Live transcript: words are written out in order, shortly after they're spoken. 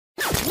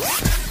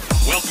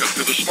Welcome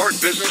to the Smart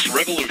Business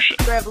Revolution.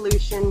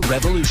 Revolution.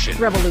 Revolution.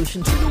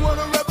 Revolution. You want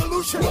a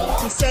revolution?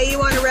 You say you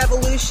want a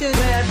revolution?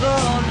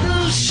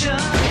 Revolution.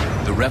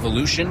 The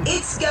revolution.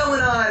 It's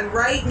going on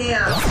right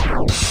now.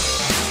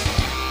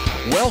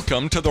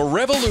 Welcome to The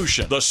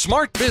Revolution, the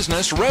Smart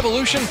Business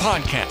Revolution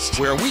podcast,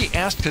 where we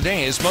ask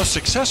today's most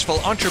successful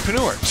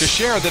entrepreneurs to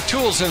share the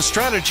tools and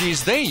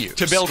strategies they use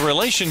to build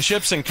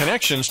relationships and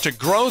connections to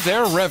grow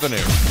their revenue.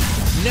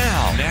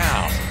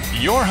 Now,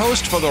 your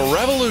host for The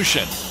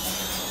Revolution,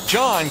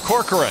 John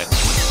Corcoran.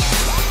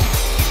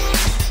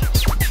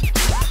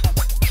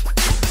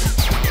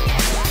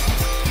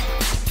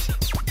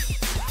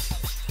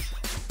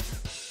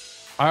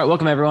 All right,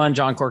 welcome everyone.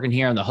 John Corcoran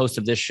here. I'm the host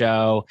of this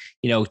show.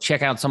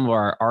 Check out some of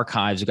our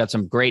archives. We've got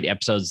some great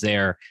episodes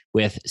there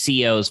with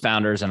CEOs,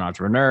 founders, and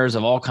entrepreneurs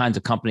of all kinds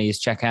of companies.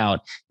 Check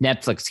out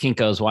Netflix,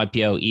 Kinko's,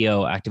 YPO,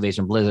 EO,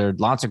 Activation, Blizzard.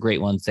 Lots of great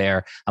ones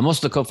there. I'm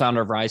also the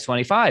co-founder of Rise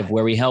 25,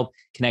 where we help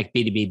connect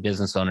B2B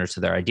business owners to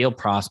their ideal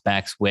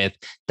prospects with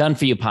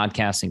done-for-you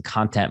podcasts and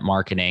content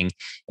marketing.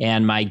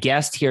 And my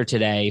guest here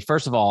today,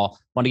 first of all,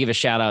 want to give a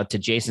shout out to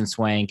Jason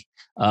Swank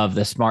of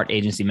the Smart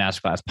Agency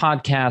Masterclass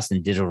podcast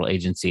and Digital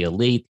Agency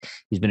Elite.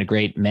 He's been a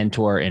great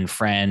mentor and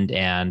friend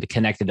and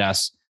connected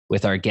us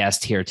with our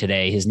guest here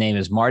today. His name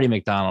is Marty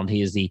McDonald.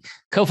 He is the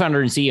co-founder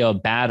and CEO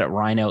of Bad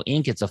Rhino,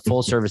 Inc. It's a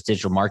full-service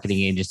digital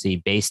marketing agency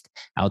based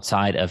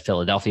outside of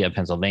Philadelphia,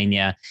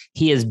 Pennsylvania.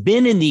 He has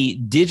been in the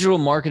digital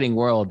marketing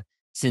world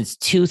since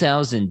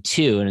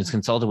 2002 and has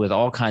consulted with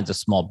all kinds of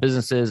small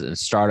businesses and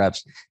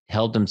startups to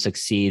help them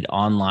succeed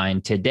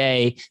online.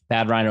 Today,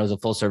 Bad Rhino is a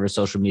full-service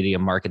social media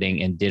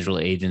marketing and digital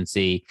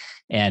agency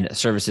and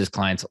services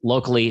clients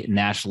locally,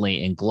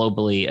 nationally, and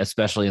globally,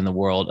 especially in the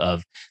world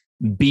of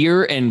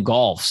beer and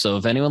golf. So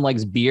if anyone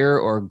likes beer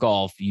or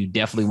golf, you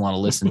definitely want to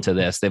listen to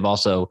this. They've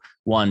also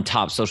won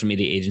top social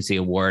media agency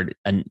award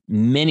in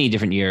many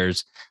different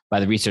years by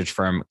the research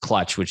firm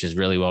Clutch, which is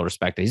really well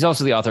respected. He's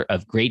also the author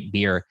of Great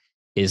Beer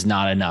is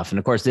Not Enough. And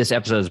of course, this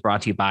episode is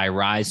brought to you by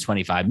Rise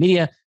 25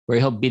 Media, where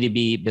we help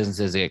B2B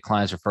businesses get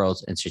clients,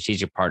 referrals, and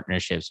strategic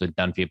partnerships with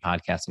done-for-you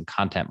podcasts and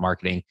content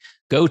marketing.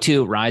 Go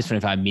to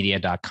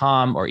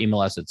rise25media.com or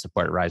email us at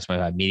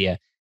support@rise25media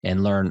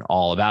and learn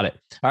all about it.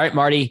 All right,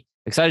 Marty,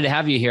 excited to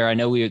have you here. I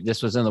know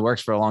this was in the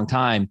works for a long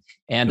time.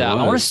 And I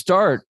want to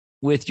start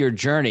with your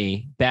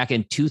journey back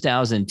in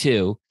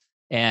 2002.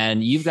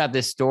 And you've got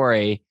this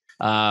story,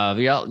 you're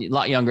a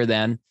lot younger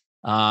then.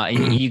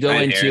 And you go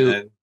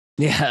into...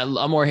 Yeah, a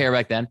lot more hair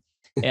back then.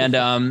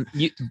 And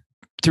you,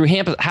 through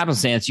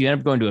happenstance, you end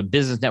up going to a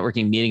business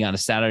networking meeting on a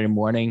Saturday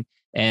morning,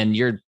 and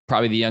you're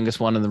probably the youngest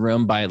one in the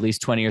room by at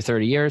least 20 or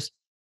 30 years.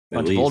 A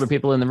bunch of older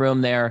people in the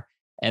room there,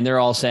 and they're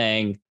all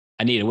saying,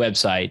 I need a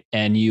website.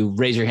 And you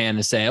raise your hand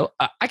and say, oh,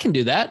 I can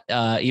do that,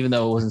 even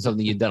though it wasn't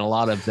something you'd done a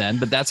lot of then.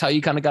 But that's how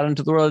you kind of got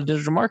into the world of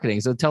digital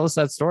marketing. So tell us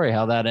that story,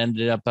 how that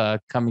ended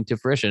up coming to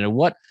fruition, and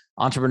what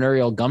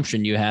entrepreneurial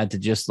gumption you had to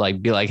just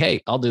be like,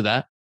 hey, I'll do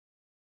that.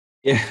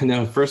 Yeah,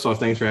 no, first of all,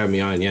 thanks for having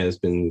me on. Yeah, it's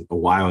been a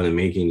while in the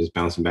making, just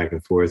bouncing back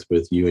and forth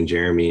with you and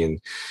Jeremy and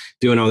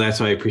doing all that.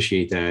 So I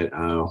appreciate that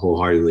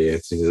wholeheartedly. I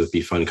think it'll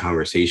be a fun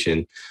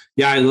conversation.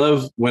 Yeah, I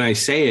love when I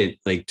say it,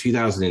 like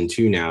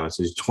 2002 now, it's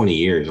just 20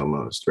 years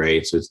almost,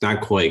 right? So it's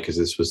not quite, because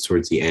this was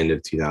towards the end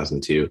of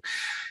 2002.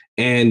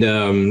 And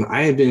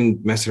I had been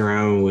messing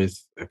around with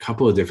a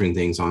couple of different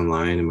things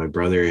online, and my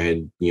brother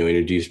had,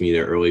 introduced me to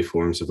early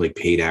forms of like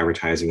paid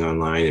advertising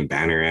online and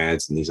banner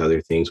ads and these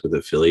other things with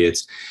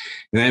affiliates.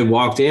 And I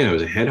walked in, I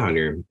was a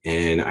headhunter,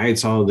 and I had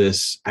saw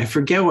this, I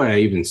forget what I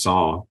even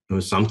saw. It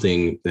was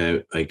something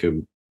that like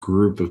a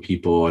group of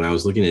people, and I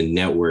was looking to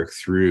network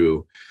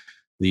through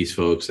these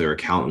folks that are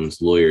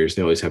accountants, lawyers.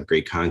 They always have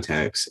great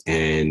contacts.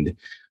 And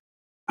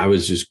I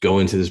was just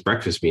going to this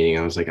breakfast meeting.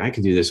 I was like, I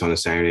could do this on a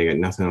Saturday. I got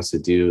nothing else to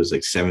do. It was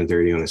like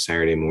 7:30 on a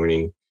Saturday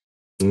morning.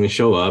 And we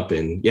show up,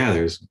 and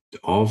there's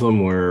all of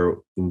them were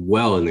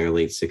well in their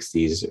late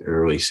 60s,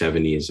 early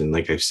 70s. And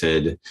like I've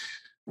said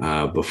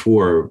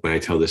before, when I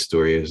tell this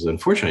story, is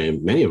unfortunately,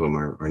 many of them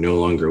are no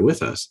longer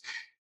with us.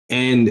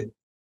 And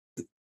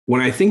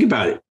when I think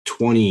about it,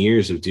 20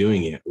 years of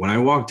doing it, when I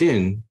walked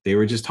in, they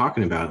were just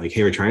talking about like,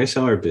 hey, we're trying to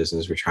sell our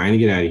business. We're trying to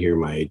get out of here.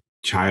 My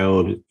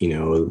child,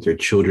 their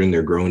children,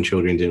 their grown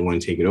children didn't want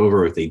to take it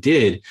over. If they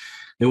did,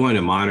 they wanted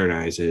to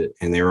modernize it.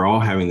 And they were all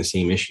having the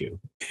same issue.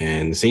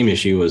 And the same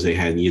issue was they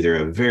had either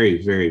a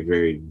very, very,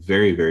 very,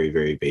 very, very,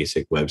 very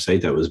basic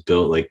website that was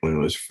built like when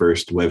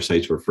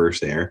websites were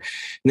first there. And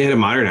they had to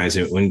modernize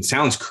it. When it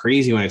sounds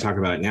crazy when I talk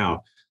about it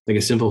now, like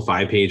a simple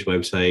 5-page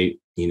website,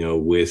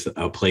 with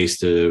a place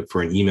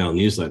for an email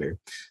newsletter.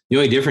 The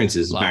only difference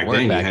is back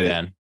then you had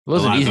it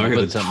wasn't easy to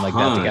put something like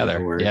that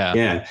together.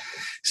 Yeah.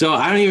 So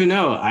I don't even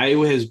know. I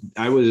was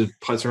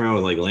putzing around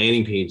with like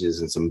landing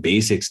pages and some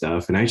basic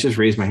stuff. And I just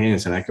raised my hand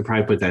and said, I could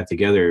probably put that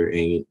together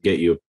and get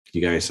you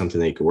guys something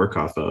that you could work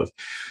off of.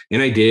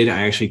 And I did.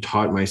 I actually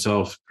taught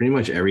myself pretty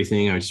much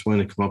everything. I just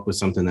wanted to come up with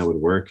something that would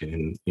work.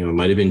 And, it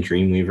might've been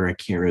Dreamweaver. I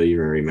can't really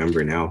even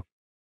remember now,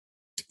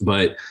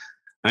 but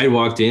I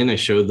walked in, I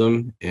showed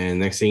them, and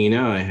next thing you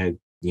know, I had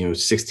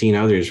 16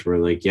 others were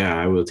like, yeah,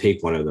 I will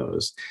take one of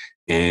those.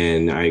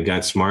 And I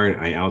got smart.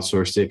 I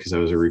outsourced it because I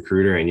was a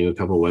recruiter. I knew a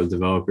couple of web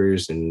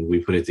developers, and we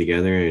put it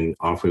together and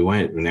off we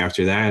went. And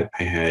after that,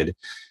 I had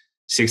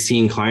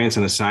 16 clients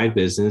on a side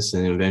business,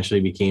 and eventually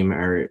became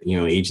our,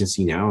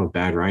 agency now,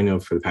 Bad Rhino,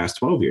 for the past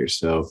 12 years.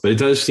 So, but it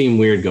does seem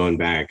weird going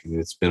back, and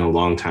it's been a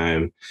long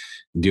time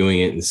doing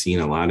it and seeing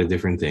a lot of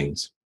different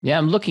things. Yeah,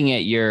 I'm looking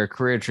at your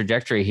career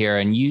trajectory here,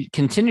 and you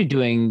continued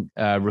doing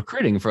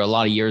recruiting for a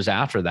lot of years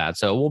after that.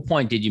 So at what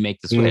point did you make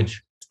the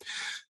switch?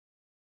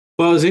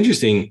 Well, it was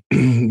interesting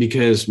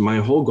because my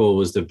whole goal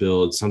was to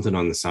build something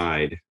on the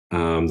side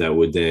that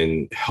would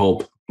then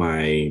help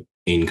my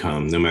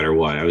income no matter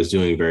what. I was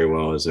doing very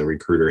well as a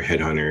recruiter,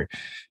 headhunter,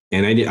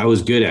 and I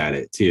was good at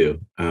it too.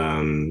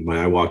 When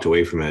I walked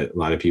away from it, a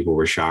lot of people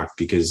were shocked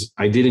because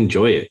I did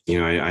enjoy it.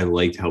 I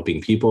liked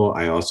helping people.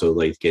 I also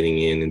liked getting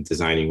in and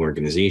designing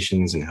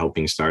organizations and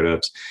helping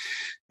startups.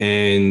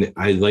 And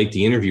I liked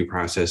the interview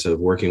process of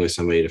working with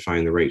somebody to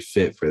find the right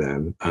fit for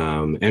them,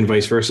 and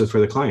vice versa for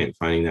the client,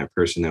 finding that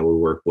person that would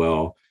work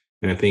well.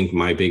 And I think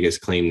my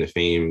biggest claim to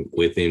fame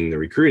within the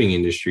recruiting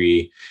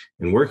industry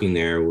and working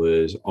there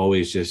was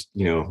always just,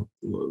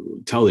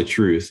 tell the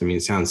truth. I mean,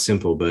 it sounds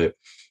simple, but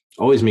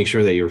always make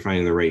sure that you're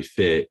finding the right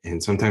fit.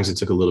 And sometimes it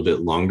took a little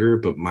bit longer,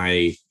 but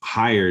my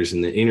hires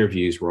and the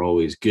interviews were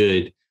always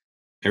good.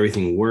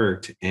 Everything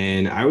worked.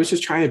 And I was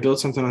just trying to build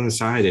something on the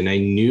side. And I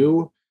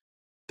knew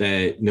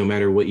that no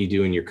matter what you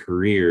do in your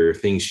career,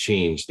 things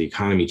change, the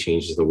economy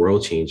changes, the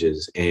world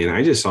changes. And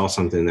I just saw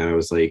something that I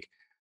was like,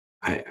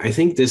 I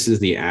think this is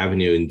the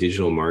avenue in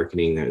digital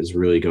marketing that is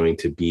really going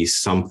to be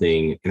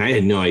something. And I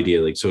had no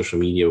idea, like social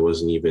media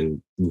wasn't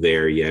even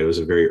there yet. It was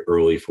a very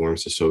early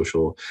forms of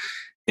social.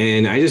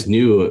 And I just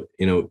knew,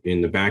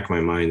 in the back of my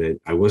mind that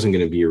I wasn't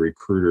going to be a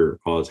recruiter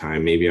all the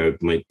time. Maybe I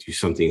might do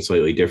something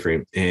slightly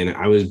different. And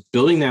I was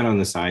building that on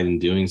the side and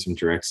doing some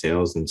direct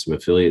sales and some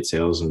affiliate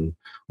sales and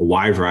a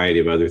wide variety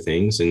of other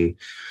things. And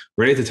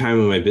right at the time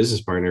when my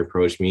business partner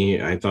approached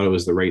me, I thought it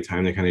was the right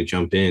time to kind of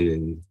jump in.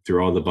 And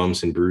through all the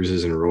bumps and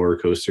bruises and roller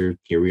coaster,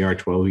 here we are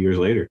 12 years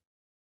later.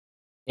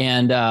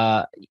 And,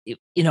 I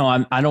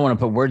don't want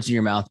to put words in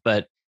your mouth,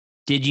 but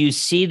did you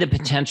see the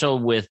potential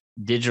with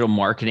digital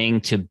marketing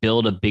to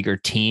build a bigger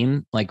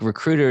team? Like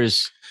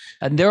recruiters,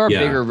 and there are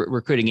bigger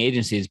recruiting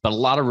agencies, but a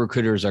lot of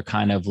recruiters are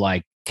kind of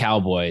like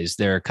cowboys.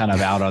 They're kind of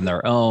out on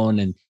their own.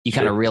 And you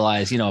kind of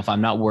realize, if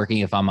I'm not working,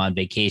 if I'm on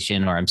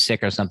vacation or I'm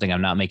sick or something,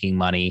 I'm not making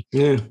money.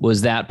 Yeah.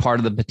 Was that part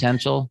of the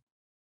potential?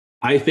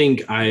 I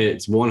think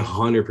it's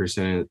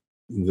 100%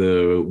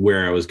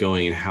 where I was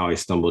going and how I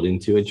stumbled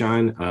into it,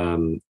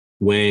 John.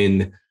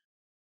 When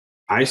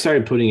I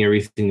started putting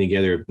everything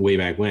together way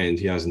back when,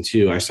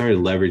 2002, I started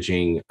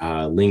leveraging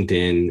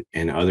LinkedIn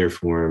and other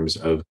forms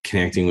of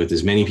connecting with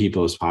as many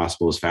people as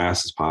possible, as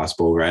fast as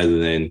possible, rather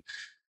than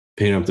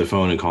picking up the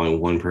phone and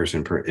calling one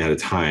person at a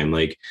time.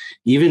 Like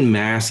even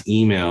mass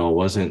email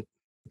wasn't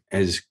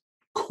as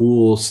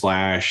cool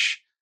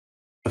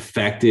 /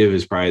 effective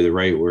is probably the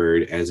right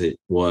word as it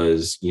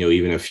was,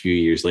 even a few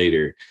years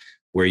later,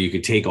 where you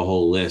could take a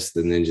whole list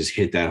and then just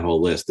hit that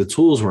whole list. The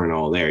tools weren't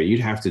all there.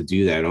 You'd have to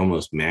do that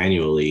almost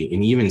manually.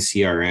 And even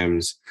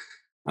CRMs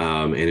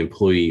and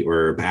employee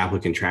or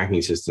applicant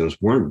tracking systems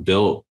weren't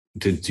built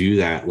to do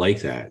that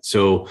like that.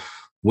 So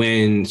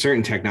when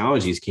certain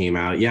technologies came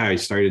out, I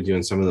started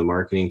doing some of the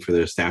marketing for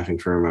the staffing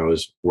firm I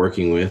was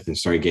working with and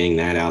started getting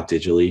that out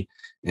digitally.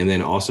 And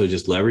then also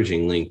just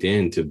leveraging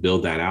LinkedIn to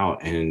build that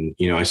out. And,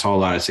 I saw a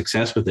lot of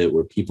success with it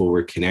where people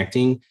were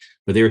connecting,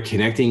 but they were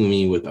connecting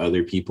me with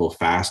other people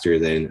faster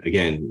than,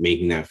 again,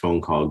 making that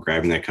phone call,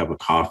 grabbing that cup of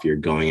coffee or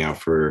going out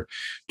for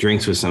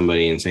drinks with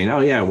somebody and saying,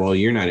 oh, yeah, well,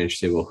 you're not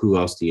interested. Well, who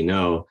else do you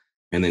know?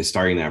 And then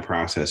starting that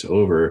process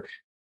over.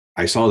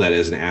 I saw that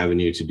as an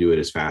avenue to do it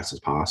as fast as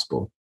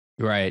possible.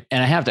 Right.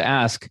 And I have to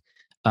ask,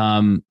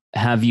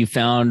 have you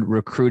found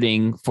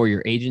recruiting for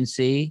your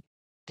agency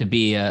to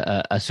be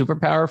a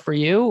superpower for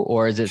you?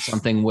 Or is it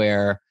something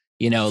where,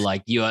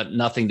 like you had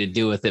nothing to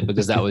do with it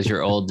because that was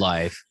your old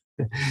life?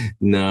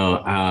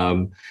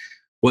 No.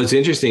 What's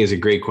interesting is a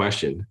great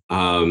question,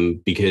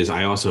 because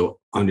I also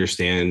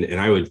understand,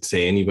 and I would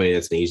say anybody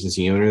that's an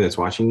agency owner that's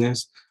watching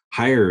this,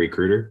 hire a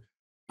recruiter,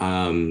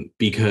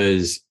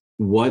 because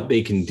what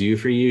they can do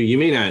for you, you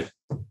may not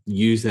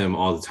use them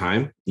all the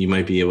time. You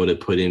might be able to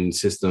put in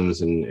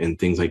systems and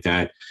things like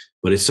that,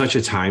 but it's such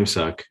a time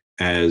suck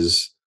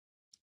as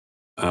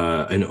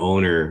an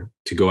owner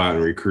to go out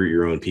and recruit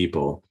your own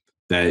people.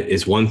 That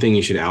is one thing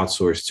you should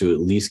outsource to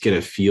at least get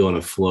a feel and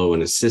a flow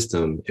and a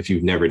system if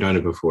you've never done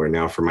it before.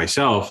 Now, for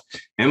myself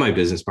and my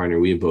business partner,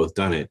 we've both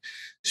done it.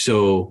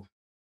 So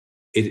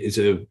it's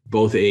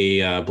both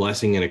a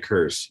blessing and a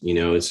curse.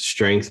 It's a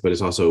strength, but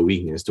it's also a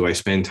weakness. Do I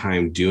spend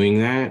time doing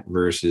that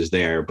versus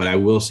there? But I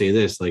will say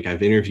this, like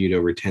I've interviewed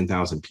over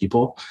 10,000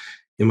 people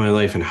in my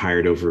life and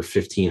hired over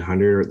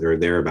 1,500 or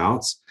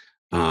thereabouts.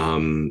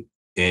 And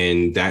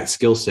that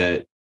skill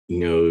set,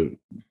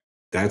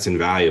 that's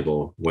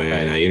invaluable when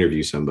I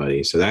interview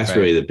somebody. So that's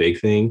really the big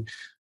thing.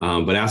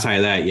 But outside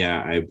of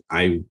that,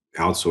 I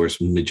outsource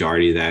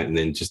majority of that and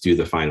then just do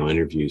the final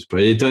interviews.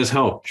 But it does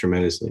help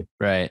tremendously.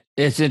 Right.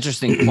 It's an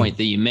interesting point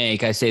that you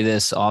make. I say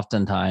this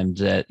oftentimes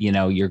that,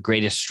 your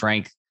greatest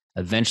strength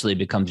eventually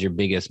becomes your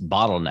biggest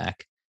bottleneck.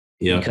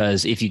 Yeah.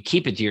 Because if you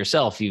keep it to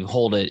yourself, you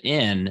hold it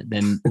in,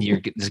 then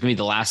there's going to be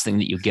the last thing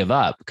that you give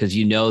up because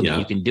you know that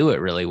you can do it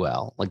really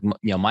well. Like,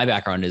 my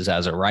background is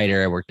as a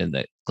writer. I worked in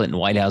the Clinton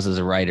White House as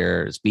a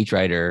writer, a speech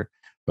writer,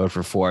 wrote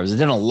for Forbes. I've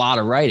done a lot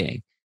of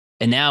writing.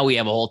 And now we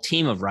have a whole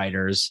team of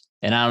writers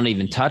and I don't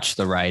even touch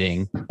the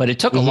writing, but it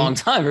took a long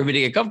time for me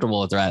to get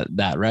comfortable with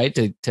that, right?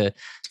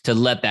 To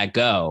let that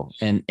go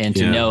and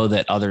to know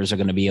that others are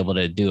going to be able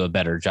to do a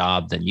better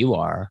job than you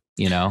are,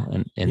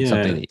 and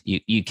something that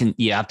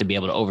you have to be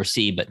able to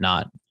oversee, but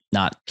not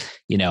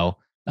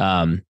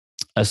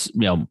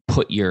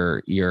put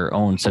your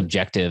own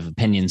subjective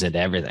opinions into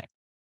everything.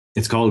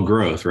 It's called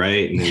growth,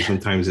 right? And then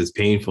sometimes it's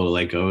painful to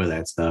let go of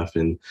that stuff.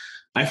 And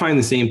I find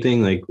the same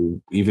thing, like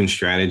even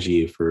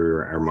strategy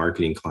for our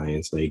marketing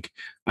clients. Like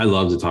I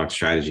love to talk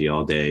strategy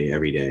all day,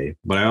 every day,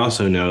 but I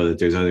also know that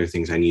there's other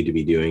things I need to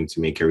be doing to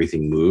make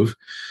everything move.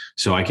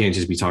 So I can't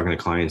just be talking to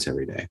clients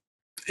every day.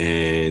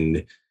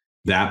 And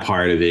that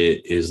part of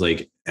it is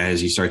like,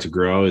 as you start to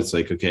grow, it's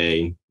like,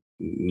 okay,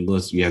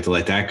 you have to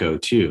let that go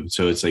too.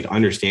 So it's like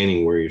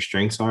understanding where your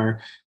strengths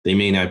are. They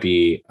may not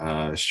be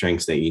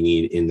strengths that you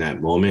need in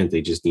that moment.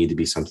 They just need to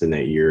be something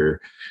that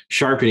you're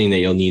sharpening that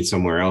you'll need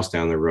somewhere else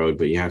down the road.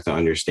 But you have to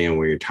understand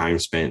where your time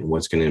spent and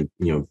what's going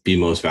to, be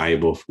most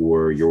valuable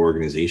for your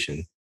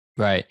organization.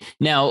 Right.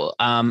 Now,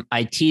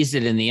 I teased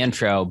it in the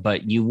intro,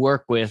 but you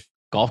work with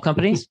golf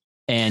companies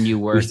and you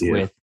work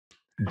with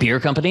beer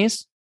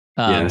companies.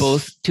 Yes.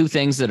 Both two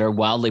things that are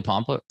wildly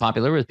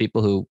popular with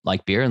people who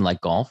like beer and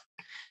like golf.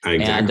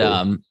 Exactly.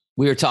 And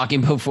we were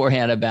talking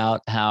beforehand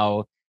about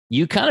how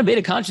you kind of made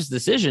a conscious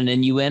decision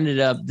and you ended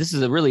up, this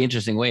is a really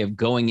interesting way of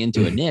going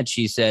into a niche.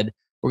 You said,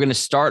 we're going to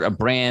start a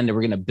brand and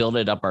we're going to build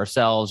it up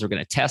ourselves. We're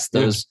going to test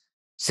those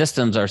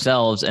systems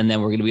ourselves. And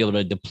then we're going to be able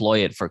to deploy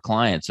it for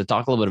clients. So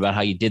talk a little bit about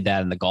how you did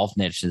that in the golf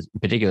niche in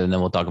particular, and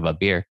then we'll talk about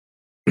beer.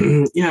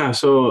 Yeah.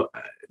 So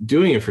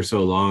doing it for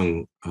so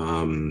long,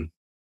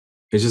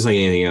 it's just like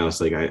anything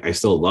else. Like I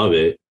still love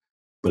it,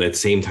 but at the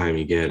same time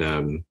you get,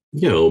 a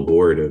little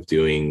bored of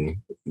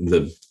doing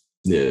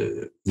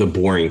the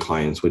boring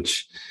clients,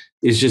 which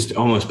is just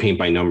almost paint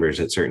by numbers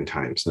at certain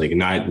times, like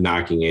not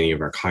knocking any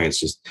of our clients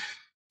just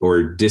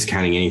or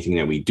discounting anything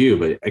that we do.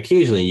 But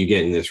occasionally you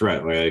get in this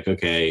rut where like,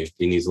 okay, it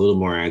needs a little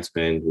more ad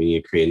spend. We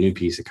need to create a new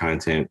piece of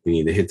content. We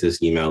need to hit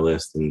this email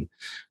list and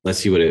let's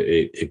see what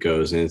it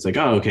goes. And it's like,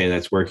 oh, okay,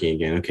 that's working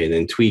again. Okay,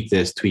 then tweak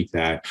this, tweak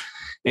that.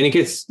 And it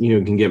gets,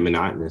 can get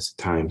monotonous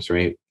at times,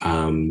 right?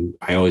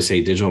 I always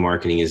say digital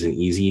marketing isn't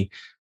easy,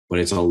 but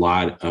it's a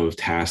lot of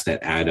tasks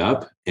that add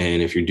up.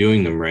 And if you're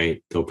doing them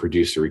right, they'll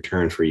produce a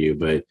return for you,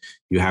 but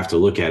you have to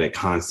look at it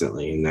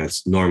constantly. And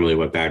that's normally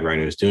what Bad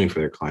Rhino is doing for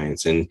their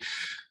clients. And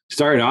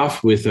started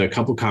off with a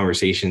couple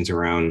conversations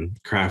around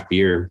craft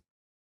beer.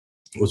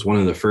 Was one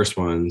of the first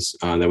ones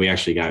that we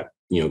actually got,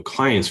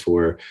 clients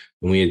for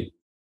when we had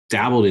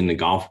dabbled in the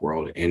golf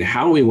world. And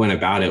how we went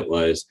about it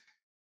was,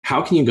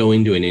 how can you go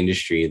into an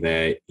industry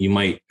that you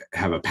might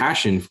have a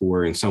passion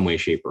for in some way,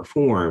 shape, or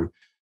form?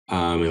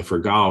 And for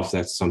golf,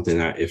 that's something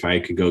that if I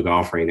could go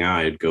golf right now,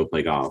 I'd go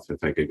play golf.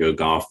 If I could go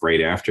golf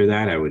right after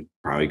that, I would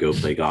probably go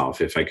play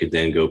golf. If I could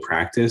then go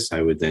practice,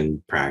 I would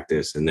then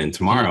practice. And then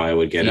tomorrow I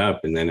would get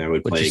up and then I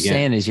would play again. What you're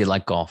saying is you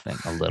like golfing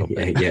a little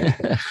bit.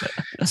 Yeah.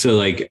 So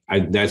like,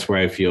 that's where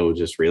I feel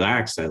just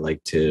relaxed. I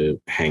like to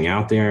hang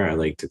out there. I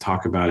like to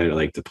talk about it. I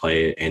like to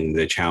play it and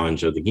the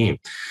challenge of the game.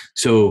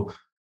 So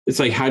it's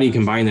like, how do you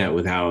combine that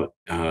without,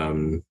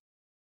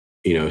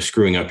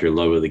 screwing up your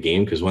love of the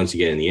game? Because once you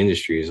get in the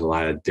industry, there's a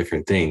lot of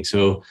different things.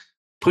 So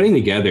putting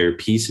together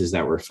pieces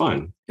that were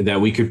fun,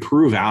 that we could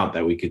prove out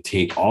that we could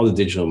take all the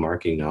digital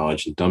marketing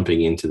knowledge and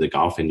dumping into the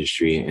golf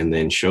industry and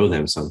then show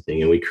them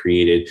something. And we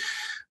created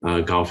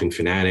Golfing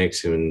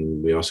Fanatics,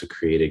 and we also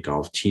created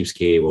Golf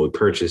Cheapskate. Well, we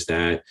purchased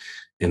that.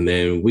 And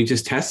then we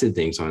just tested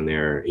things on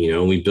there,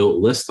 we built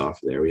lists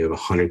off of there. We have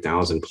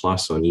 100,000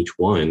 plus on each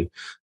one.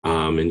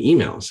 And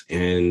emails.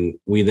 And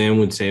we then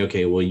would say,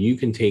 okay, well, you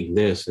can take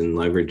this and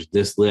leverage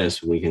this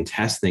list. We can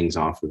test things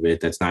off of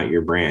it. That's not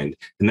your brand.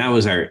 And that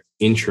was our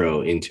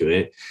intro into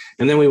it.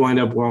 And then we wind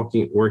up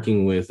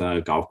working with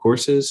golf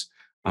courses,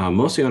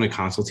 mostly on a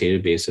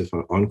consultative basis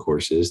on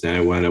courses. Then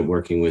I wound up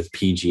working with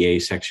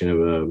PGA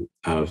section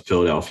of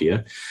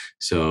Philadelphia.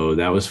 So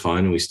that was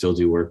fun. We still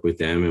do work with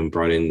them and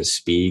brought in to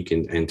speak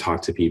and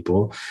talk to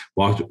people.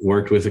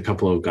 Worked with a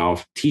couple of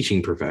golf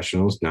teaching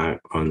professionals, not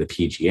on the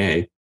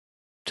PGA.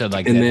 So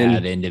like they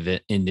had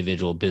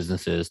individual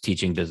businesses,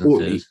 teaching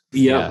businesses.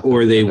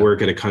 Or they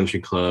work at a country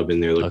club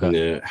and they're looking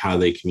to how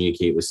they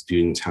communicate with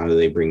students, how do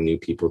they bring new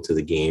people to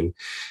the game.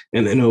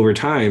 And then over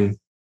time,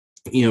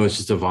 it's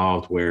just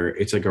evolved where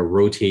it's like a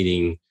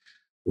rotating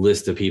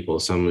list of people,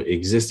 some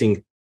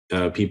existing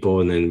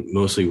people, and then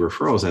mostly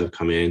referrals that have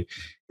come in.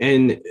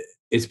 And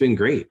it's been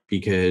great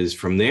because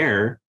from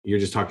there, you're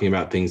just talking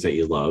about things that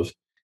you love.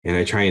 And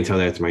I try and tell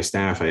that to my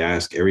staff. I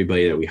ask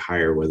everybody that we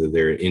hire, whether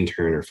they're an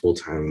intern or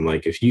full-time, I'm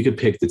like, if you could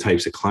pick the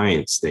types of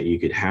clients that you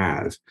could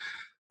have,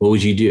 what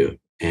would you do?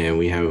 And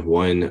we have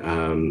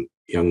one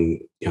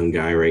young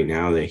guy right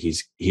now that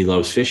he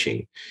loves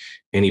fishing,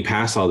 and he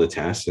passed all the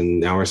tests. And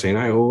now we're saying,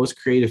 all right, well, let's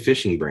create a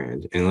fishing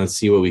brand and let's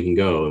see what we can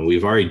go. And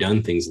we've already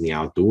done things in the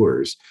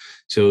outdoors.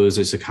 So it was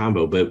just a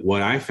combo. But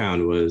what I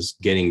found was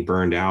getting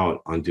burned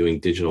out on doing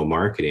digital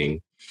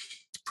marketing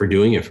for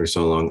doing it for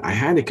so long. I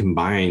had to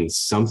combine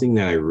something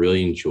that I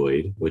really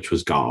enjoyed, which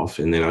was golf.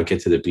 And then I'll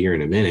get to the beer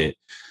in a minute.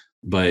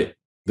 But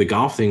the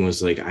golf thing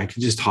was like, I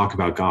could just talk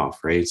about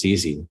golf, right? It's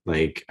easy.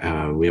 Like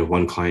we have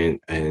one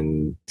client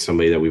and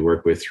somebody that we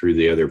work with through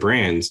the other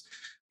brands,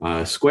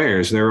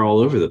 Squares, they're all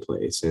over the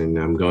place. And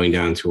I'm going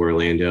down to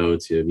Orlando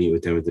to meet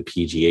with them at the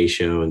PGA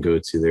show and go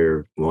to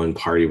their one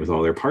party with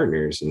all their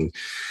partners. And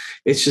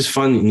it's just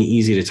fun and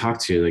easy to talk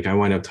to. Like I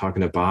wind up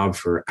talking to Bob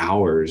for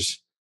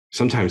hours,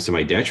 sometimes to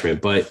my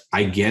detriment, but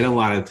I get a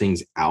lot of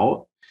things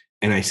out.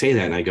 And I say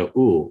that and I go,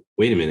 ooh,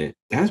 wait a minute,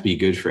 that'd be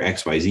good for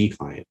XYZ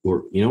client.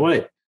 Or you know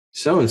what?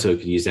 So-and-so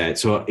could use that.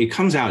 So it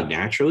comes out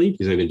naturally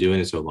because I've been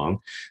doing it so long.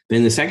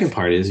 Then the second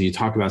part is you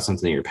talk about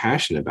something that you're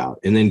passionate about.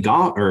 And then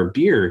golf or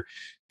beer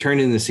turned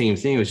into the same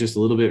thing. It was just a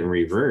little bit in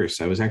reverse.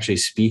 I was actually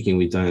speaking.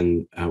 We've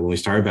done, when we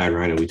started Bad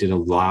Rhino, we did a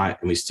lot,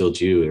 and we still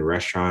do, in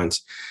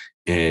restaurants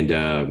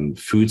and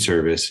food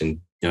service and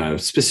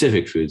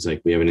specific foods.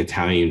 Like we have an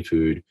Italian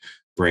food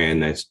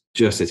brand that's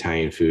just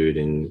Italian food,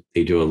 and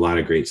they do a lot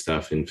of great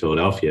stuff in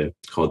Philadelphia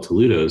called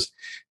Toludo's.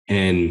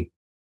 And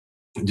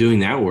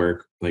doing that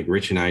work, like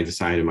Rich and I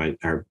decided, my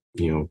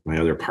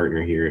other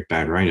partner here at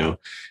Bad Rhino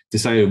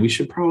decided we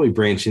should probably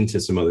branch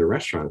into some other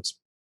restaurants.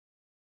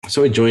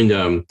 So I joined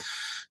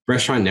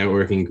restaurant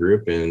networking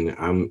group, and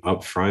I'm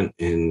up front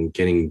and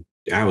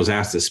I was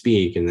asked to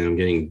speak, and then I'm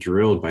getting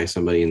drilled by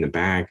somebody in the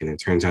back. And it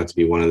turns out to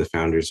be one of the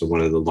founders of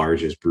one of the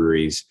largest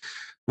breweries.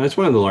 It's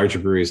one of the larger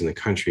breweries in the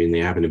country, and they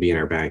happen to be in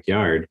our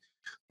backyard.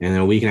 And then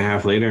a week and a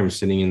half later, I'm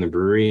sitting in the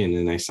brewery, and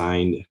then I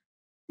signed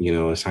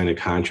a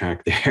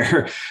contract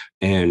there.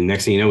 And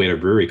next thing you know, we had a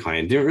brewery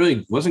client.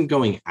 Wasn't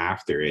going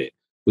after it,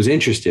 was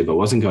interested, but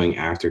wasn't going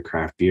after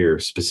craft beer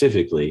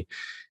specifically.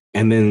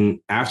 And then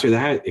after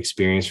that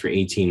experience for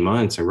 18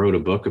 months, I wrote a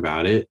book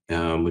about it,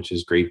 which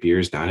is Great Beer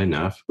is Not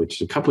Enough,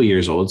 which is a couple of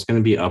years old. It's going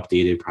to be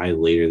updated probably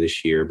later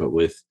this year. But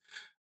with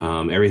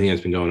everything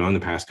that's been going on the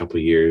past couple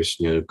of years,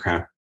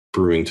 craft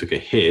brewing took a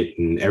hit,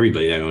 and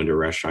everybody that owned a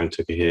restaurant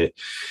took a hit.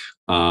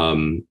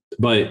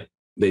 But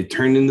they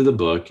turned into the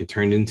book, it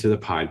turned into the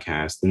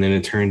podcast, and then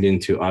it turned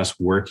into us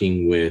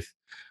working with,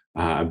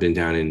 I've been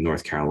down in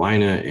North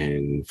Carolina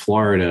and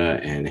Florida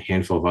and a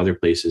handful of other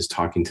places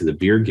talking to the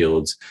beer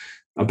guilds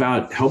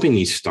about helping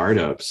these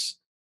startups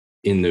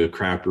in the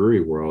craft brewery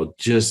world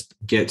just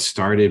get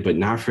started, but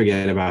not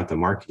forget about the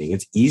marketing.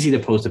 It's easy to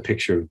post a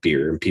picture of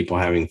beer and people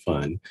having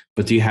fun,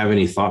 but do you have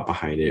any thought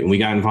behind it? And we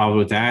got involved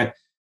with that.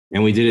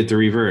 And we did it the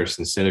reverse.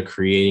 Instead of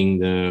creating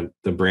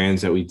the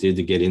brands that we did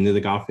to get into the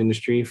golf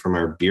industry, from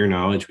our beer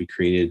knowledge, we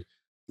created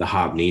the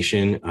Hop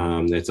Nation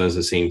that does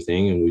the same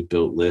thing. And we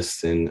built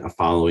lists and a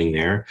following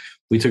there.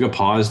 We took a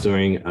pause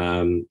during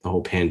the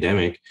whole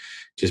pandemic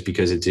just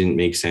because it didn't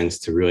make sense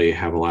to really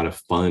have a lot of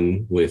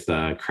fun with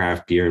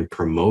craft beer and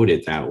promote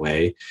it that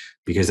way,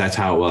 because that's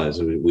how it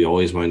was. We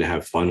always wanted to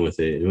have fun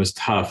with it. It was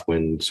tough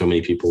when so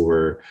many people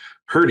were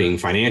hurting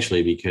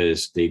financially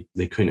because they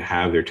couldn't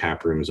have their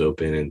tap rooms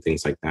open and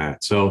things like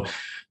that. So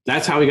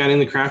that's how we got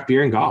into craft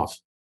beer and golf.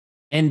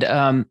 And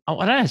I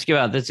want to ask you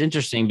about, that's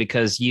interesting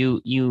because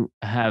you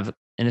have,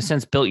 in a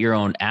sense, built your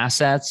own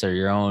assets or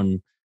your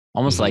own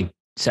almost like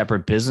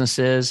separate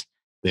businesses.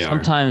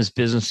 Sometimes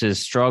businesses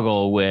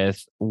struggle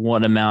with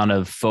what amount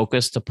of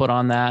focus to put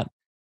on that.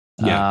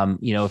 Yeah.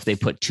 If they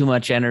put too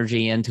much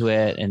energy into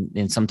it,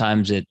 and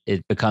sometimes it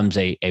becomes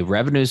a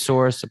revenue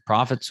source, a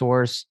profit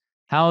source.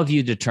 How have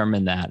you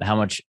determined that? How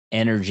much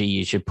energy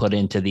you should put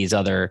into these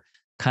other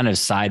kind of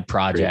side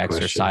projects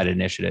or side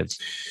initiatives?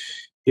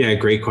 Yeah,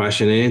 great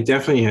question. And it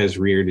definitely has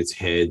reared its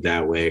head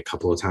that way a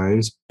couple of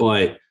times.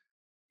 But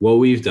what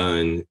we've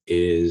done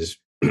is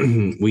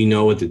we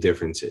know what the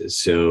difference is.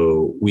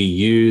 So we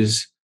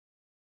use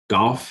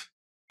golf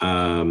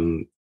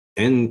and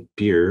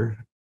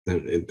beer,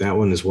 that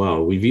one as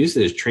well. We've used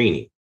it as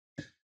training.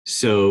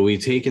 So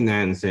we've taken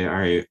that and say, all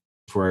right,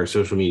 for our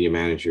social media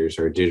managers,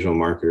 our digital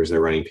marketers that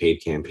are running paid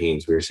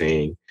campaigns, we're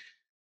saying,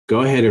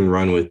 go ahead and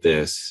run with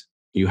this.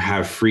 You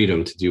have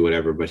freedom to do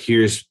whatever, but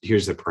here's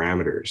the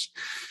parameters.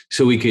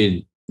 So we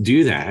could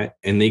do that,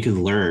 and they could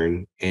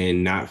learn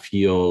and not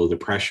feel the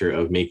pressure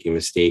of making a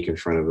mistake in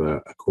front of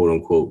a quote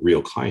unquote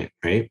real client,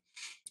 right?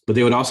 But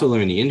they would also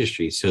learn the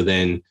industry. So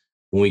then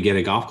when we get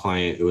a golf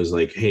client, it was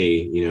like,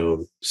 hey,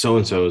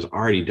 so-and-so has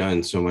already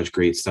done so much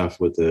great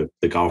stuff with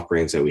the golf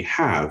brands that we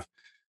have.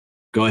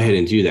 Go ahead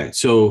and do that.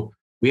 So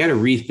we had to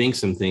rethink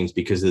some things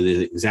because of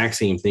the exact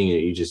same thing that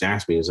you just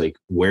asked me. Is like,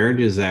 where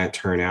does that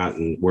turn out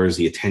and where's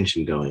the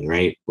attention going,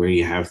 right? Where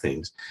you have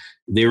things.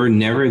 They were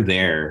never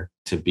there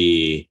to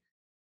be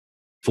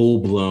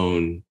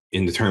full-blown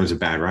in the terms of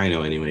Bad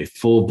Rhino anyway,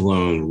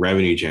 full-blown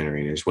revenue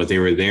generators. What they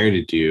were there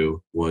to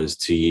do was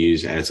to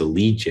use as a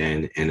lead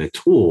gen and a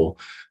tool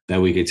that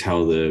we could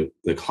tell the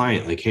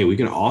client, like, hey, we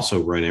can also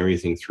run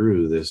everything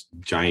through this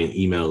giant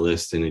email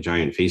list and a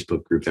giant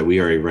Facebook group that we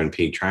already run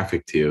paid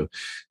traffic to.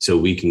 So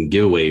we can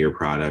give away your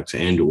products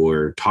and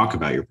or talk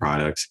about your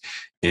products.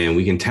 And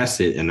we can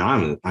test it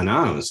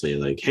anonymously,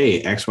 like,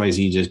 hey,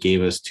 XYZ just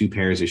gave us 2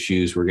 pairs of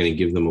shoes. We're going to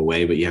give them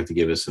away, but you have to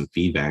give us some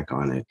feedback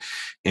on it.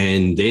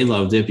 And they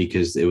loved it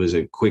because it was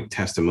a quick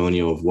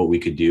testimonial of what we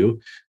could do.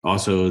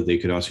 Also, they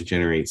could also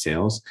generate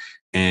sales.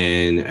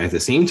 And at the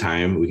same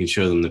time, we could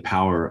show them the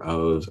power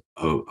of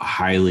a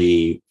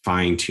highly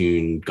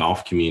fine-tuned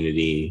golf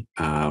community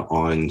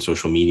on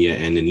social media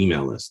and an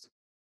email list.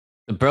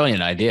 A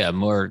brilliant idea.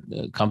 More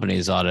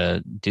companies ought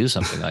to do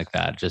something like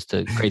that, just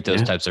to create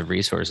those types of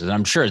resources.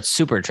 I'm sure it's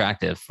super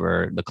attractive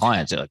for the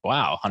clients. They're like,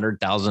 wow,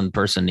 100,000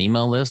 person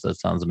email list. That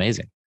sounds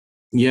amazing.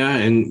 Yeah.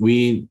 And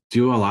we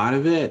do a lot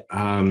of it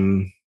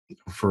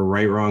for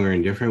right, wrong, or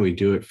indifferent. We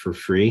do it for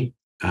free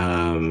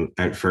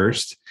at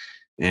first.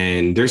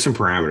 And there's some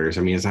parameters.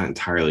 I mean, it's not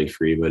entirely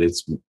free, but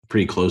it's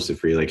pretty close to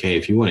free. Like, hey,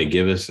 if you want to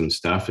give us some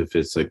stuff, if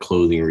it's a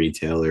clothing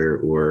retailer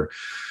or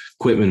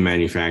equipment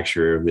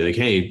manufacturer, be like,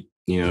 hey,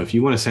 if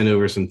you want to send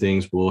over some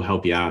things, we'll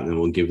help you out and then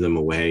we'll give them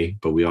away.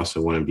 But we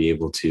also want to be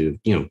able to,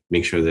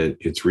 make sure that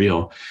it's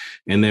real.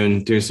 And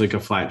then there's like a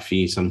flat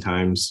fee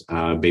sometimes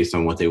based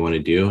on what they want to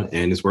do.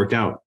 And it's worked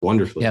out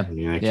wonderfully. Yeah. I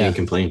mean, I can't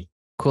complain.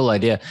 Cool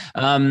idea.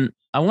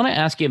 I want to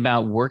ask you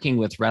about working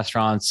with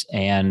restaurants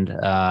and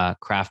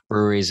craft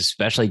breweries,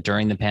 especially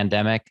during the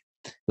pandemic.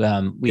 We've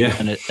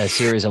done a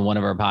series on one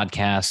of our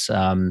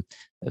podcasts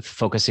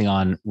focusing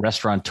on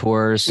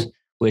restaurateurs,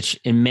 which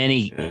in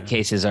many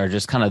cases are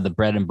just kind of the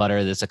bread and butter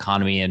of this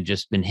economy and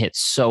just been hit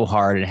so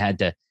hard and had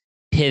to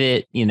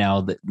pivot.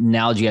 The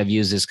analogy I've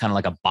used is kind of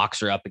like a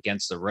boxer up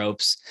against the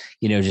ropes,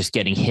 just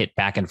getting hit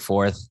back and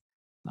forth.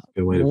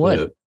 Good way to put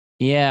it.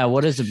 Yeah.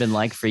 What has it been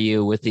like for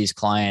you with these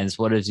clients?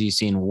 What have you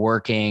seen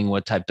working?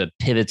 What type of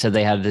pivots have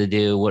they had to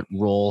do? What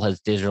role has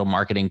digital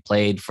marketing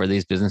played for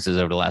these businesses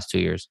over the last 2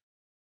 years?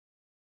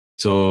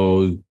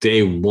 So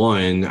day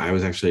one, I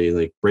was actually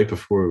like right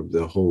before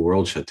the whole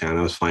world shut down.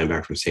 I was flying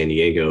back from San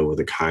Diego with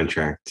a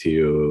contract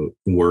to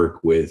work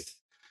with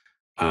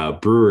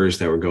brewers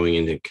that were going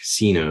into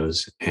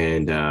casinos.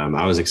 And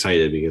I was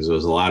excited because it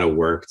was a lot of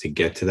work to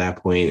get to that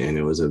point, and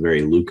it was a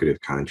very lucrative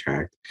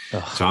contract.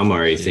 So I'm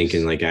already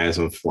thinking, like, as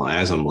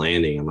I'm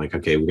landing, I'm like,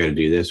 okay, we got to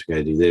do this. We got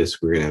to do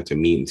this. We're going to have to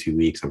meet in 2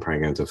 weeks. I'm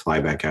probably going to have to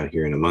fly back out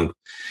here in a month.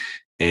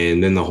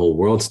 And then the whole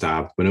world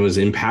stopped. But it was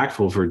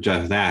impactful for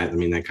just that. I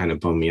mean, that kind of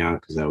bummed me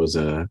out because that was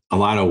a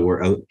lot of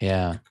work.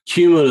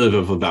 Cumulative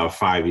of about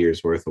 5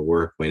 years worth of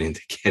work went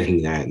into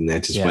getting that. And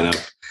that just went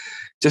up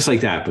just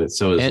like that. But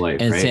so is life.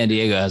 And right? San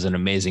Diego has an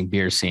amazing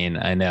beer scene.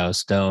 I know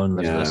Stone.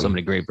 There's so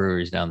many great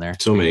breweries down there.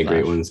 So many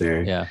great ones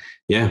there.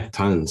 Yeah,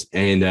 tons.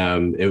 And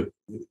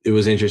it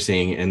was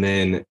interesting. And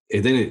then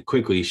it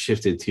quickly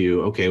shifted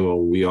to, okay, well,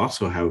 we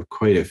also have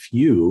quite a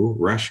few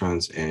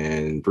restaurants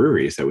and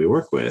breweries that we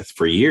work with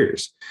for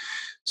years.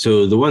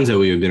 So the ones that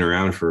we have been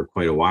around for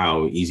quite a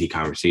while, easy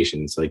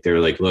conversations, like they were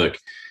like, look,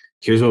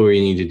 here's what we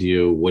need to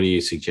do. What do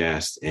you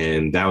suggest?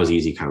 And that was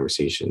easy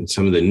conversation.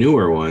 Some of the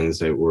newer ones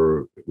that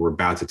were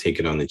about to take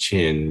it on the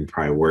chin,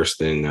 probably worse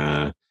than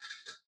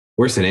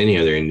any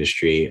other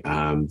industry.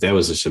 That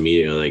was just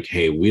immediately like,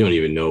 hey, we don't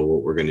even know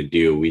what we're going to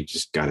do. We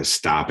just got to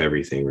stop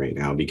everything right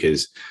now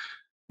because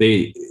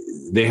they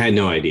had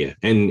no idea.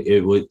 And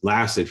it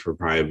lasted for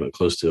probably about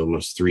close to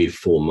almost 3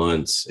 full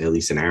months, at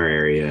least in our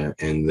area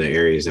and the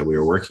areas that we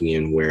were working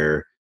in,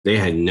 where they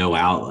had no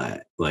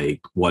outlet like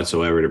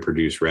whatsoever to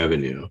produce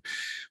revenue.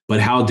 But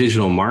how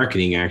digital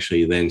marketing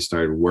actually then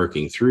started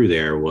working through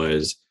there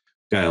was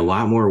got a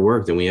lot more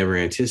work than we ever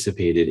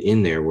anticipated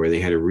in there, where they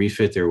had to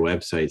refit their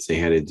websites. They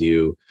had to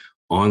do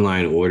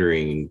online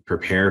ordering,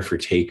 prepare for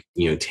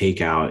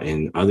takeout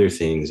and other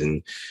things,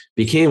 and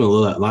became a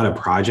lot of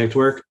project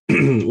work,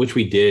 which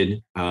we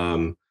did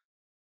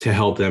to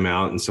help them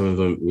out. And some of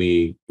them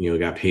we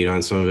got paid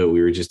on. Some of it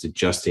we were just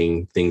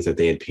adjusting things that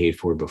they had paid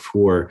for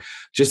before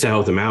just to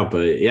help them out.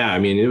 But yeah, I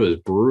mean, it was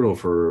brutal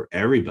for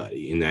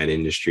everybody in that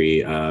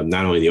industry,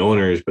 not only the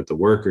owners, but the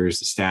workers,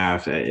 the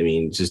staff. I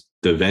mean, just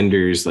the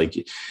vendors.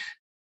 Like,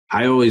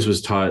 I always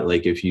was taught,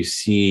 like, if you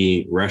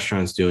see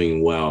restaurants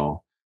doing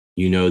well,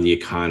 the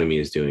economy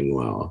is doing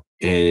well.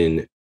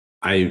 And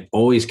I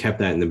always kept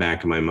that in the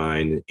back of my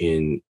mind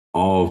in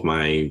all of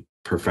my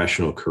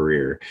professional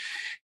career.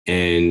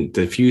 And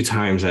the few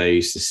times I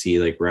used to see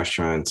like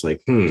restaurants,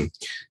 like,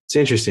 it's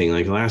interesting.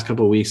 Like the last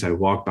couple of weeks I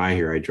drove by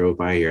here.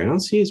 I don't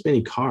see as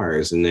many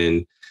cars. And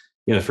then,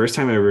 the first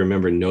time I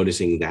remember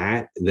noticing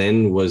that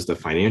then was the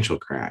financial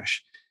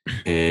crash.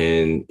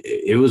 And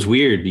it was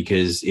weird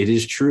because it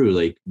is true.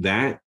 Like,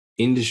 that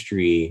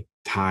industry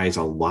ties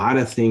a lot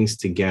of things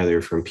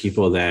together, from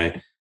people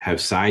that have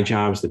side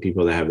jobs to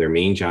people that have their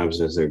main jobs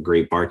as they're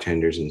great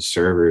bartenders and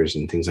servers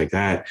and things like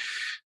that.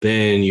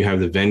 Then you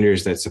have the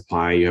vendors that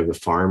supply, you have the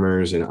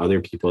farmers and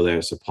other people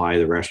that supply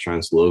the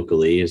restaurants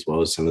locally, as well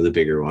as some of the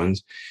bigger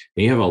ones.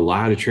 And you have a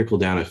lot of trickle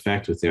down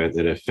effect with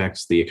that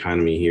affects the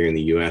economy here in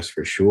the US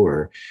for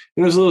sure.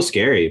 And it was a little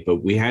scary, but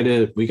we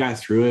got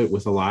through it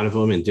with a lot of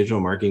them, and digital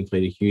marketing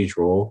played a huge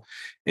role.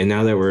 And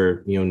now that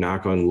we're,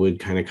 knock on wood,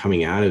 kind of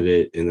coming out of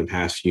it in the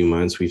past few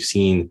months, we've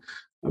seen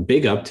a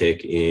big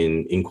uptick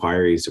in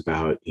inquiries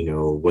about,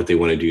 what they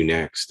want to do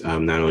next,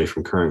 not only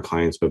from current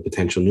clients, but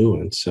potential new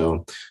ones.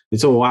 So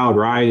it's a wild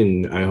ride.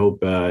 And I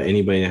hope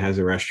anybody that has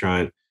a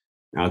restaurant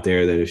out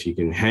there, that if you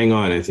can hang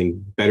on, I think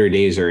better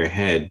days are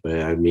ahead.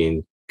 But I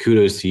mean,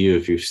 kudos to you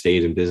if you've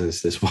stayed in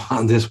business while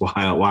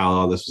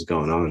all this was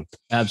going on.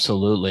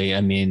 Absolutely.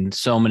 I mean,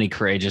 so many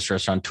courageous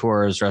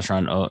restaurateurs,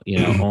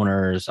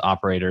 owners,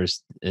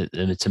 operators.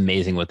 It's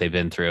amazing what they've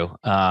been through.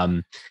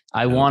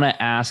 I want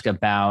to ask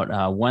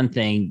about one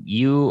thing.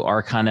 You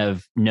are kind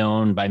of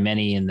known by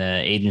many in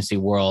the agency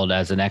world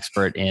as an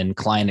expert in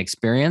client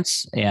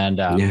experience. And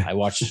I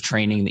watched a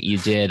training that you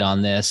did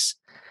on this.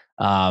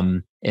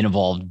 It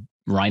involved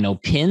Rhino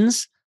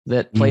pins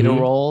that played a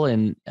role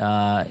in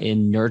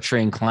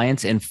nurturing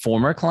clients and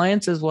former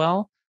clients as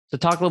well. So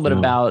talk a little bit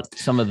about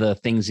some of the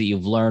things that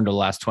you've learned over the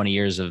last 20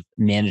 years of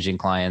managing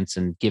clients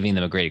and giving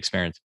them a great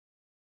experience.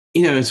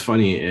 It's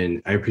funny,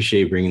 and I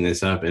appreciate bringing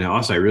this up. And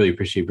also, I really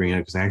appreciate bringing it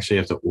up because I actually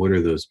have to order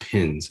those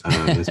pins.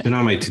 It's been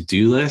on my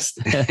to-do list.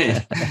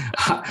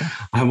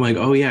 I'm like,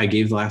 oh yeah, I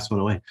gave the last one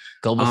away.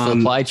 Global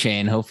supply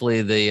chain.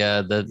 Hopefully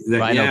the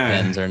Rhino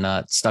pins are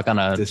not stuck on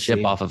a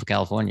ship off of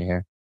California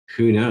here.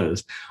 Who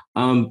knows?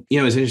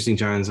 It's interesting,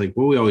 John. It's like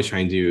what we always try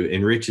and do,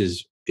 and Rich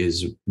is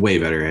way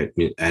better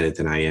at it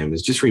than I am,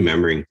 is just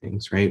remembering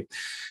things, right?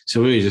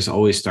 So we just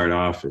always start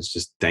off as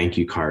just thank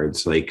you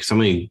cards. Like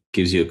somebody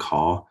gives you a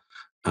call.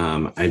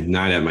 I'm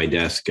not at my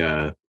desk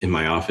in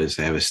my office.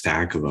 I have a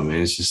stack of them,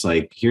 and it's just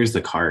like, here's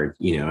the card,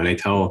 and I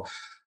tell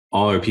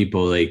all our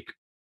people, like,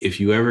 if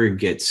you ever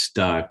get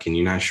stuck and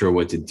you're not sure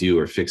what to do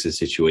or fix a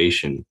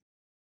situation,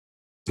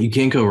 you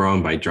can't go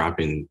wrong by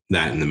dropping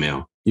that in the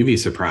mail. You'd be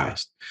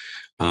surprised.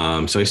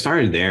 So I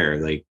started there,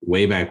 like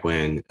way back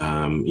when,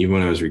 even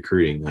when I was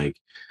recruiting, like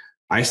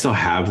I still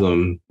have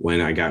them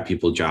when I got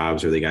people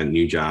jobs or they got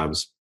new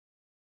jobs,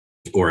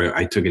 or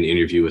I took an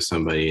interview with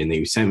somebody and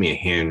they sent me a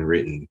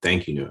handwritten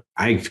thank you note.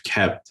 I've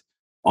kept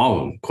all of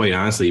them, quite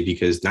honestly,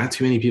 because not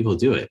too many people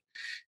do it.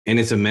 And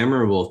it's a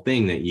memorable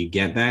thing that you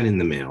get that in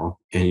the mail.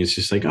 And it's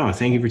just like, oh,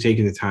 thank you for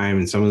taking the time.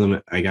 And some of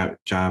them I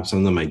got jobs, some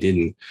of them I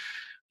didn't.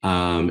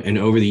 And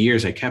over the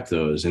years, I kept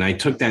those. And I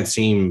took that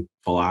same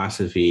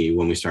philosophy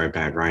when we started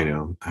Bad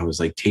Rhino. I was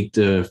like, take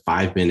the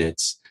 5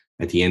 minutes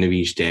at the end of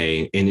each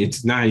day. And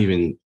it's not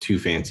even too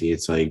fancy.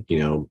 It's like,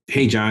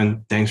 hey,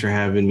 John, thanks for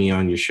having me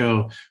on your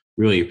show.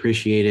 Really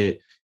appreciate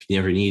it. If you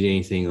ever need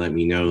anything, let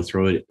me know.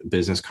 Throw a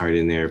business card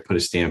in there, put a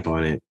stamp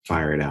on it,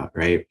 fire it out.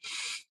 Right.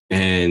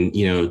 And,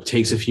 it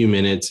takes a few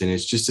minutes and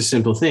it's just a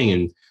simple thing.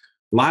 And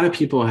a lot of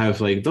people have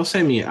they'll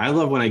send me, I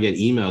love when I get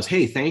emails,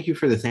 hey, thank you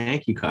for the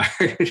thank you card.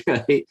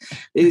 Right?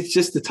 It's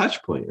just the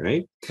touch point,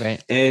 right?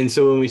 Right. And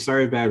so when we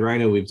started Bad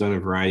Rhino, we've done a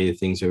variety of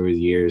things over the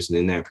years. And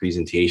in that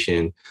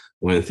presentation,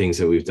 one of the things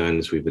that we've done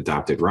is we've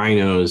adopted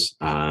rhinos.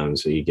 So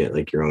you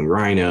get your own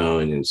rhino,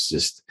 and it's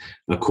just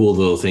a cool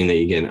little thing that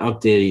you get an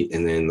update.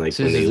 And then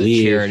so when this they is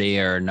leave, a charity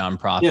or a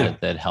nonprofit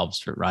that helps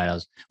for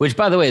rhinos, which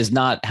by the way is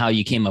not how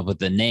you came up with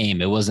the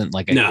name. It wasn't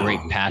like a great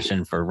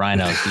passion for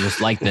rhinos. You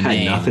just like the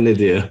name. Nothing to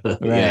do.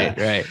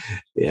 Right.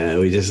 Yeah.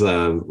 We just,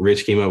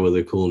 Rich came up with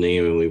a cool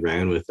name and we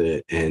ran with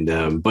it. And,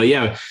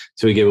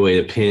 so we give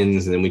away the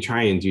pins and then we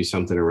try and do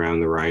something around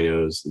the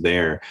rhinos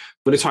there.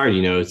 But it's hard,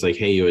 it's like,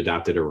 hey, you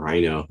adopted a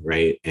rhino,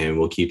 right? And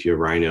we'll keep your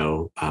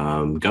rhino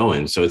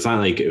going. So it's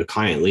not like a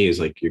client leaves,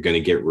 like you're going to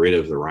get rid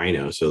of the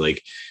rhino. So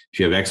like if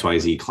you have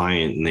XYZ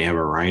client and they have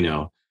a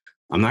rhino,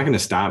 I'm not going to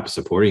stop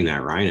supporting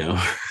that rhino.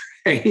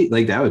 Right?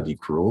 Like that would be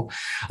cruel.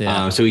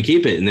 Yeah. So we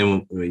keep it. And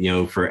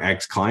then, for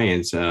ex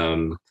clients,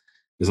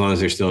 as long as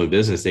they're still in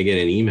business, they get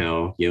an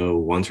email,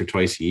 once or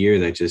twice a year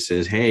that just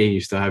says, hey,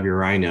 you still have your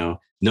rhino.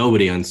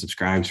 Nobody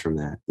unsubscribes from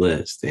that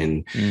list.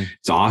 And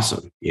it's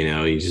awesome.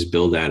 You just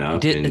build that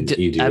up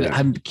you do that.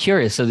 I'm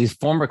curious. So these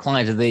former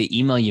clients, do they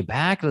email you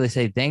back? Do they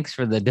say, thanks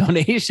for the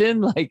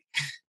donation?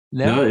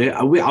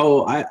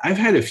 No, I've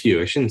had a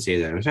few. I shouldn't say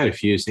that. I've had a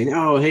few saying,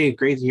 oh, hey,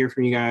 great to hear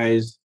from you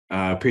guys.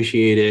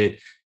 Appreciate it.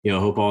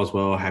 Hope all is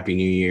well. Happy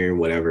New Year,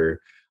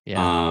 whatever.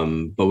 Yeah.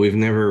 But we've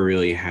never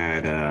really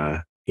had,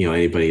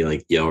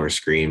 anybody yell or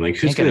scream.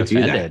 Who's going to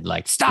do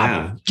that?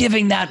 Stop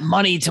giving that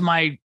money to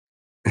my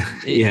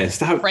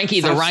stop Frankie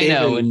the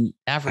rhino in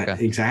Africa.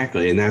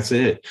 Exactly. And that's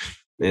it.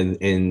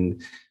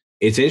 And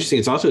it's interesting.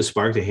 It's also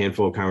sparked a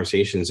handful of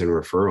conversations and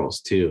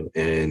referrals too.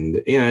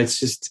 And, it's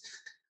just,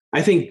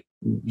 I think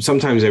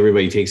sometimes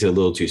everybody takes it a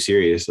little too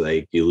serious.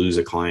 Like you lose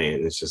a client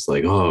and it's just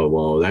like, oh,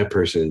 well, that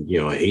person,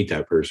 I hate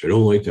that person. I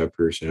don't like that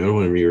person. I don't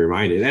want to be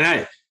reminded.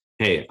 And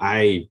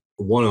I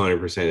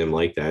 100% am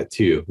like that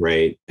too,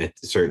 right? At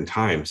certain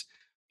times.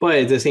 But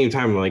at the same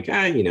time, I'm like,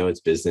 it's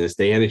business.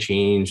 They had to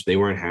change. They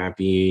weren't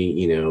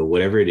happy,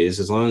 whatever it is,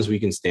 as long as we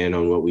can stand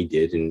on what we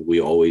did, and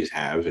we always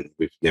have, and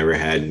we've never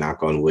had,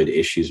 knock on wood,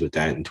 issues with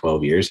that in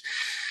 12 years.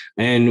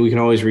 And we can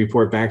always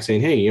report back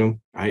saying, hey,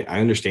 I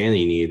understand that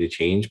you needed to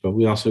change, but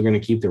we also going to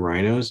keep the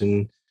rhinos.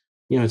 And,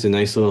 it's a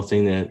nice little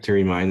thing to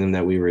remind them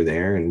that we were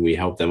there and we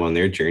helped them on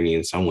their journey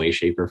in some way,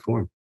 shape, or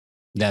form.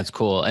 That's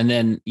cool. And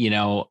then,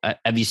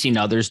 have you seen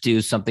others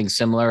do something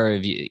similar?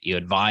 Have you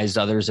advised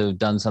others who have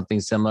done something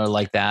similar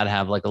like that,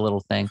 have like a little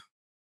thing?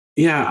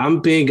 Yeah, I'm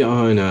big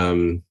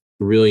on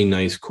really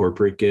nice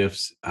corporate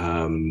gifts.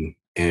 And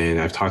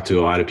I've talked to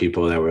a lot of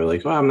people that were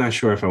like, I'm not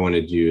sure if I want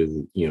to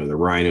do, the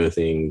rhino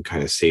thing,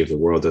 kind of save the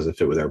world, doesn't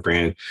fit with our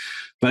brand.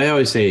 But I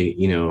always say,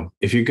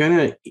 if you're going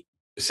to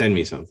send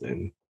me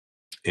something,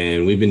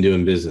 and we've been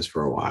doing business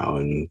for a while,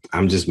 and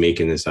I'm just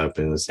making this up,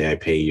 and let's say I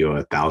pay you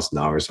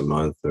 $1,000 a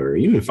month, or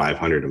even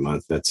 $500 a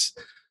month,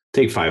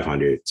 take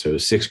 500. So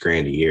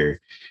 $6,000 a year.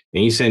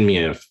 And you send me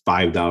a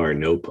 $5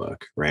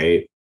 notebook,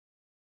 right?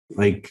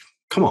 Like,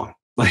 come on.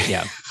 Like,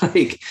 yeah.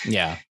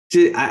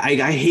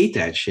 I hate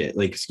that shit.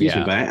 Like, excuse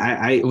me, but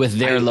I with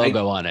their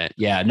logo on it.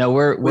 Yeah, no,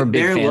 we're big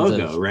their fans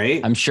logo,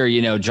 right? I'm sure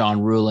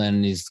John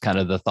Rulin. He's kind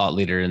of the thought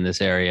leader in this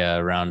area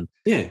around,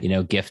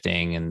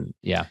 gifting and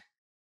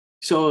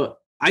So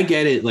I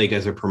get it, like,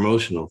 as a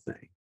promotional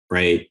thing,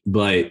 right?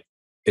 But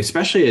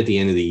especially at the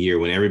end of the year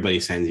when everybody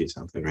sends you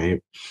something,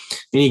 right?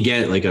 And you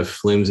get like a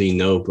flimsy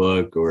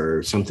notebook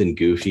or something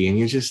goofy, and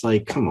you're just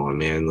like, come on,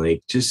 man,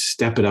 like, just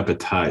step it up a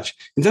touch.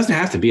 It doesn't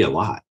have to be a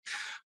lot.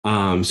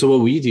 So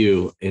what we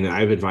do, and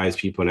I've advised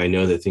people, and I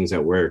know that things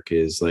that work,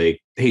 is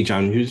like, hey,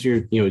 John, who's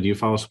your, do you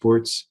follow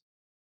sports?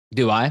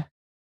 Do I?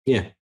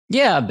 Yeah.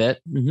 Yeah, a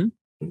bit. Mm-hmm.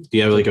 Do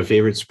you have like a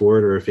favorite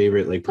sport or a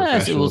favorite like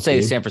professional we'll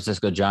say team? San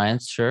Francisco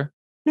Giants, sure.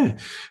 Yeah.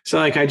 So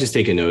like, I just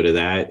take a note of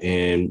that,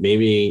 and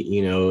maybe,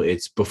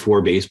 it's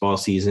before baseball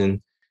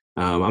season.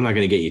 I'm not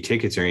going to get you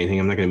tickets or anything.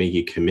 I'm not going to make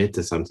you commit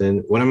to something.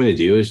 What I'm going to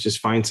do is just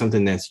find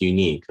something that's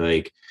unique.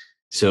 Like,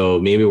 so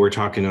maybe we're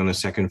talking on a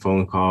second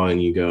phone call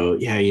and you go,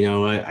 yeah, you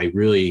know what? I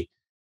really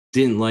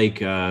didn't like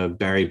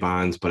Barry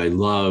Bonds, but I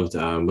loved,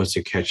 what's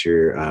your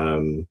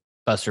catcher?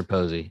 Buster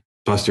Posey.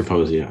 Buster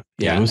Posey.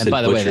 Yeah. And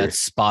by the way, that's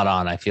spot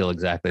on. I feel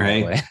exactly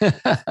right?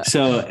 that way.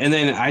 So, and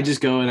then I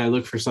just go and I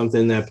look for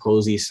something that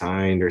Posey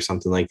signed or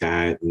something like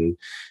that. And,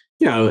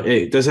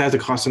 it doesn't have to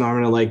cost an arm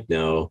and a leg.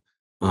 No.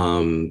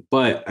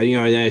 But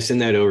I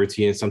send that over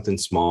to you. It's something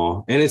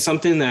small, and it's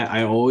something that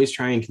I always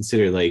try and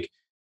consider. Like,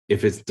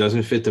 if it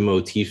doesn't fit the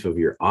motif of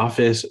your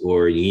office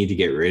or you need to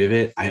get rid of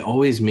it, I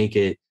always make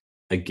it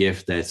a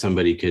gift that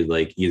somebody could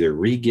like either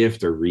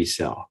re-gift or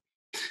resell.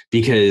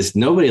 Because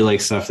nobody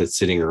likes stuff that's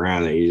sitting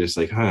around that you're just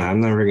like, I'm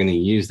never going to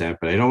use that,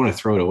 but I don't want to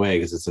throw it away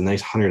because it's a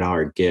nice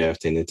 $100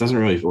 gift and it doesn't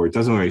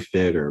really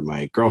fit, or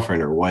my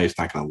girlfriend or wife's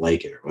not going to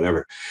like it or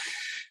whatever.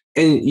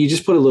 And you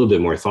just put a little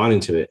bit more thought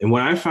into it. And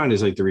what I found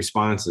is like the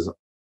response is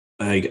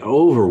like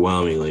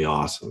overwhelmingly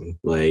awesome.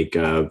 Like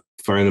a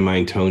friend of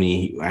mine,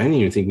 Tony, I didn't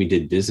even think we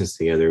did business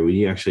together.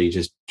 We actually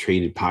just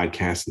traded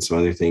podcasts and some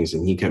other things.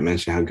 And he kept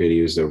mentioning how good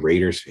he was a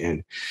Raiders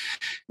fan.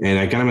 And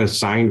I got him a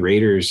signed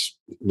Raiders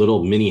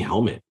little mini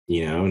helmet,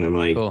 and I'm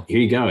like, cool. Here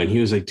you go. And he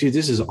was like, dude,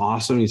 this is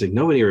awesome. He's like,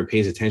 nobody ever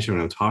pays attention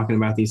when I'm talking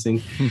about these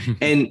things.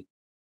 And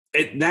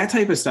that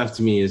type of stuff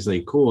to me is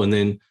like cool. And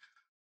then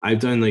I've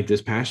done like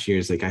this past year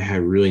is like I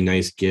had really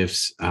nice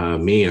gifts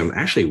made. I'm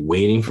actually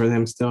waiting for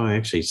them still. I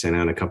actually sent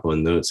out a couple of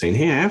notes saying,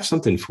 hey, I have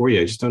something for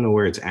you. I just don't know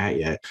where it's at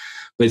yet.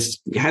 But it's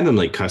had them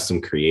like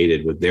custom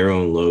created with their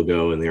own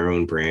logo and their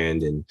own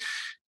brand, and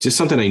just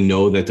something I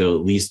know that they'll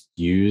at least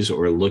use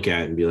or look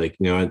at and be like,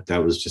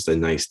 that was just a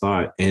nice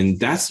thought. And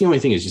that's the only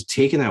thing, is just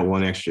taking that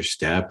one extra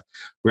step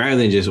rather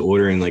than just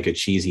ordering like a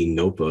cheesy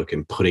notebook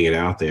and putting it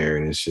out there.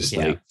 And it's just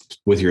like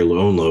with your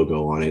own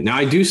logo on it. Now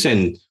I do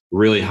send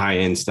really high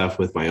end stuff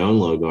with my own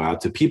logo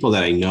out to people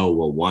that I know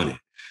will want it.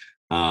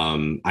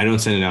 I don't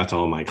send it out to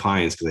all my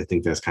clients because I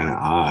think that's kind of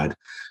odd,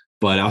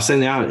 but I'll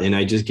send it out and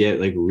I just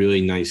get like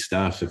really nice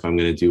stuff. If I'm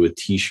going to do a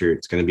t-shirt,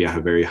 it's going to be a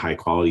very high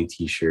quality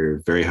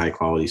t-shirt, very high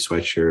quality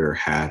sweatshirt or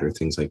hat or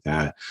things like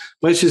that.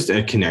 But it's just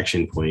a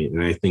connection point,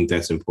 and I think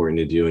that's important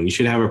to do. And you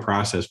should have a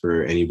process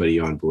for anybody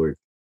on board.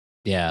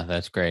 Yeah,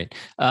 that's great.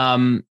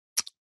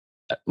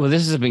 Well,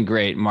 this has been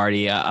great,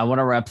 Marty. I want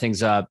to wrap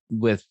things up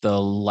with the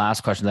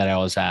last question that I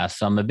always ask.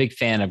 So I'm a big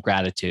fan of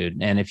gratitude.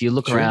 And if you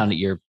look around at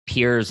your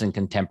peers and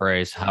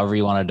contemporaries, however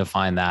you want to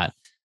define that,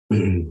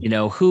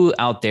 who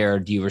out there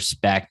do you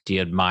respect, do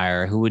you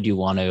admire? Who would you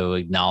want to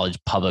acknowledge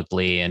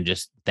publicly and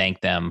just thank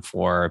them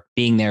for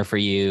being there for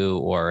you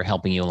or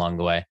helping you along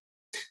the way?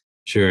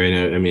 Sure. I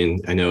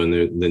know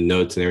in the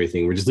notes and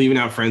everything, we're just leaving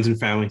out friends and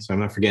family. So I'm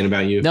not forgetting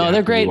about you. No,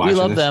 they're great. We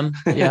love them.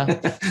 Yeah.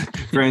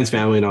 Friends,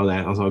 family, and all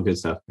that. That's all good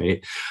stuff.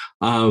 Right.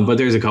 But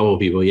there's a couple of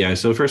people. Yeah.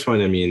 So the first one,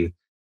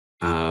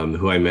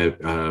 who I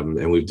met,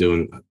 and we've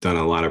done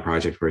a lot of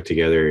project work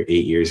together,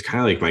 8 years,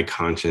 kind of like my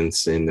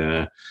conscience.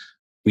 And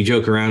we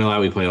joke around a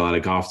lot. We play a lot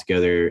of golf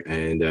together,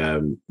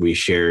 and we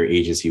share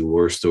agency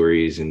war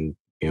stories and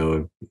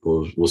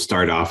we'll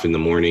start off in the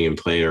morning and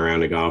play a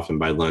round of golf, and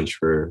by lunch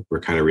we're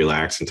kind of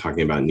relaxed and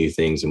talking about new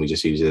things, and we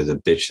just use it as a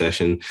bitch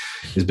session.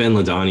 There's Ben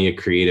Ladani, a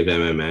creative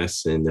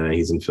MMS, and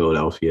he's in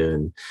Philadelphia,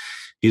 and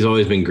he's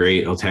always been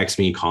great. He'll text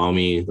me, call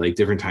me like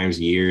different times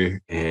a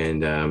year,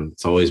 and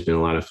it's always been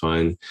a lot of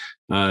fun.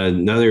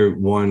 Another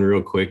one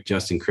real quick,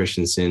 Justin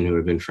Christensen, who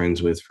I've been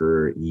friends with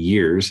for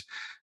years.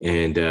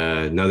 And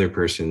another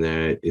person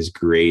that is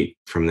great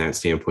from that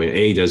standpoint.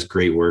 He does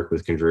great work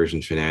with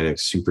Conversion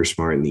Fanatics, super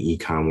smart in the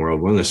e-com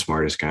world. One of the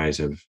smartest guys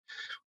I've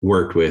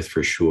worked with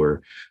for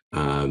sure,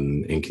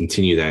 and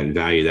continue that and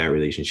value that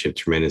relationship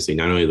tremendously.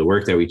 Not only the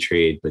work that we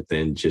trade, but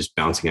then just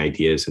bouncing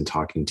ideas and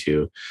talking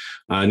to.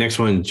 Next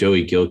one,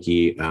 Joey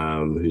Gilkey,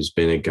 who's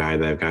been a guy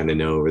that I've gotten to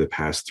know over the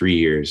past 3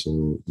 years.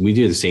 And we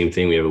do the same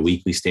thing. We have a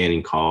weekly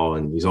standing call,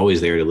 and he's always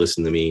there to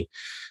listen to me,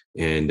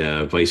 and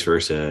vice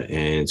versa.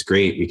 And it's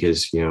great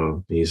because,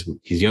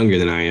 he's younger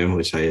than I am,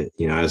 which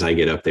as I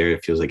get up there,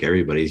 it feels like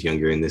everybody's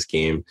younger in this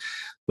game.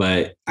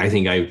 But I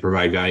think I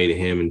provide value to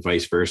him and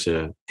vice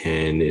versa.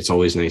 And it's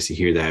always nice to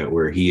hear that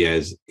where he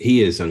is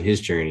on his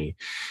journey.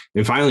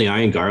 And finally,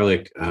 Ian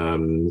Garlic,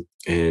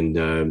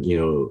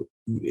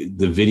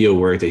 the video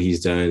work that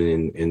he's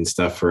done and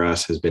stuff for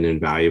us has been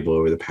invaluable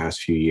over the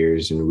past few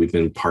years. And we've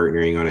been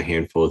partnering on a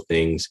handful of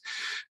things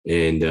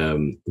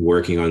and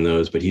working on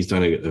those, but he's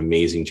done an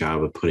amazing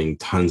job of putting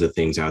tons of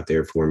things out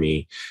there for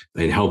me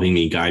and helping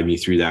me guide me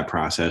through that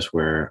process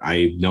where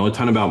I know a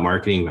ton about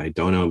marketing, but I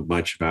don't know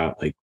much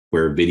about like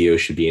where video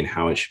should be and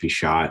how it should be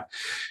shot.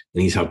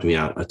 And he's helped me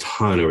out a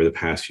ton over the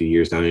past few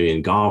years, not only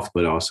in golf,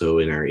 but also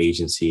in our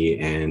agency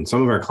and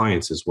some of our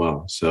clients as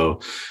well.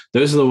 So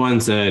those are the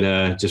ones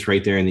that just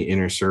right there in the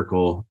inner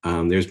circle.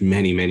 There's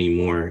many, many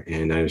more.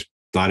 And there's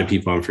a lot of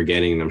people I'm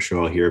forgetting, and I'm sure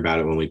I'll hear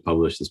about it when we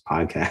publish this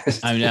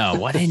podcast. I know.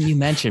 Why didn't you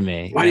mention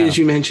me? Why didn't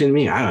you mention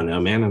me? I don't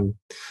know, man.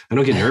 I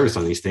don't get nervous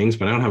on these things,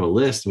 but I don't have a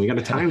list, and we got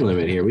a time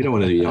limit here. We don't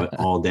want to do it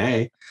all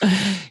day.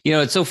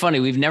 It's so funny.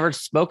 We've never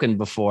spoken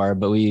before,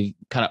 but we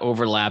kind of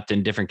overlapped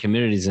in different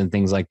communities and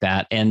things like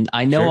that. And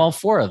I know all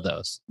four of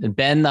those. And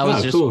Ben, I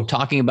was just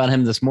talking about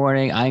him this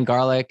morning. Ian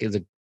Garlic is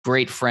a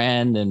great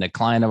friend and a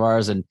client of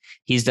ours, and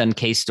he's done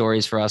case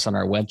stories for us on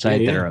our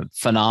website that are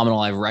phenomenal.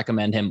 I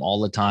recommend him all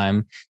the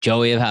time.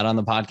 Joey, I've had on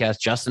the podcast.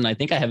 Justin, I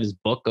think I have his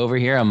book over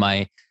here on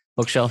my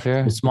bookshelf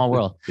here. Small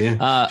World.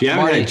 Yeah. If you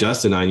haven't had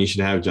Justin on, you should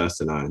have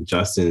Justin on.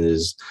 Justin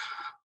is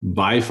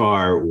by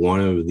far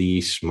one of the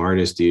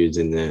smartest dudes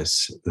in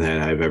this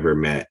that I've ever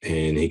met,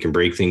 and he can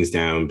break things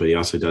down, but he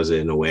also does it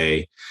in a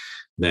way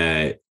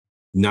that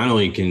not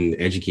only can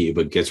educate you,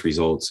 but gets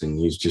results, and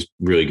he's just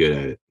really good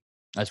at it.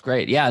 That's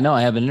great. Yeah, no,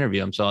 I have an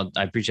interview him, so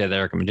I appreciate that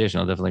recommendation.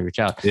 I'll definitely reach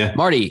out. Yeah.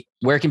 Marty,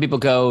 where can people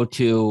go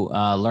to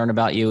learn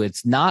about you?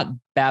 It's not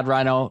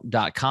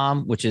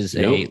badrhino.com, which is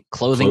a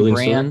clothing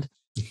brand.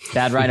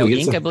 Bad Rhino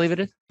Inc., I believe it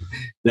is.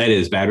 That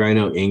is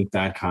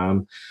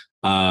badrhinoinc.com.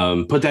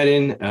 Put that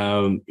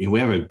in. We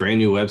have a brand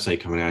new website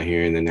coming out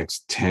here in the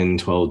next 10,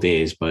 12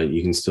 days, but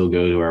you can still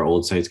go to our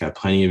old site. It's got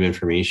plenty of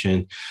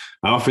information.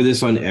 I offer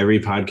this on every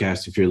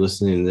podcast. If you're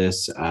listening to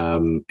this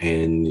and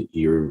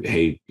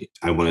I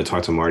want to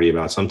talk to Marty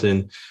about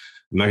something,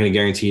 I'm not going to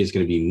guarantee it's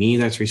going to be me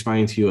that's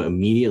responding to you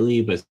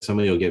immediately, but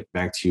somebody will get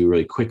back to you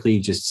really quickly.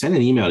 Just send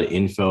an email to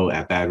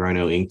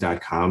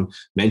info@badrhinoinc.com.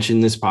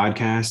 Mention this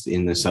podcast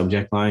in the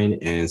subject line,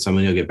 and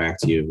somebody will get back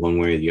to you one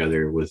way or the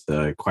other with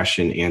a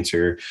question,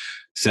 answer,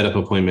 set up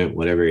appointment,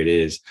 whatever it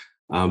is.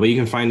 But you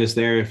can find us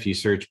there. If you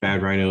search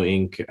Bad Rhino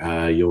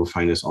Inc., you'll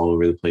find us all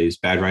over the place.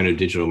 Bad Rhino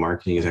digital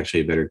marketing is actually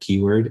a better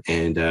keyword,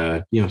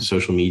 and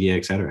social media,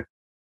 et cetera.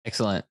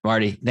 Excellent.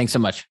 Marty, thanks so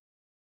much.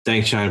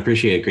 Thanks, Sean.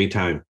 Appreciate it. Great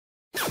time.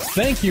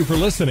 Thank you for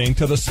listening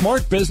to the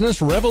Smart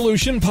Business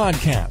Revolution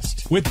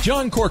podcast with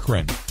John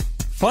Corcoran.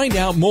 Find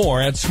out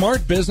more at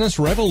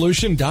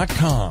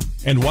smartbusinessrevolution.com.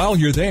 And while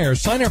you're there,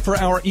 sign up for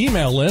our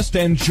email list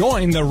and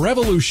join the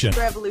revolution.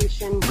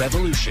 Revolution.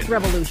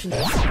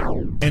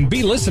 And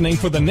be listening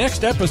for the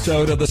next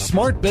episode of the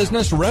Smart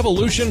Business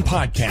Revolution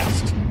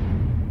podcast.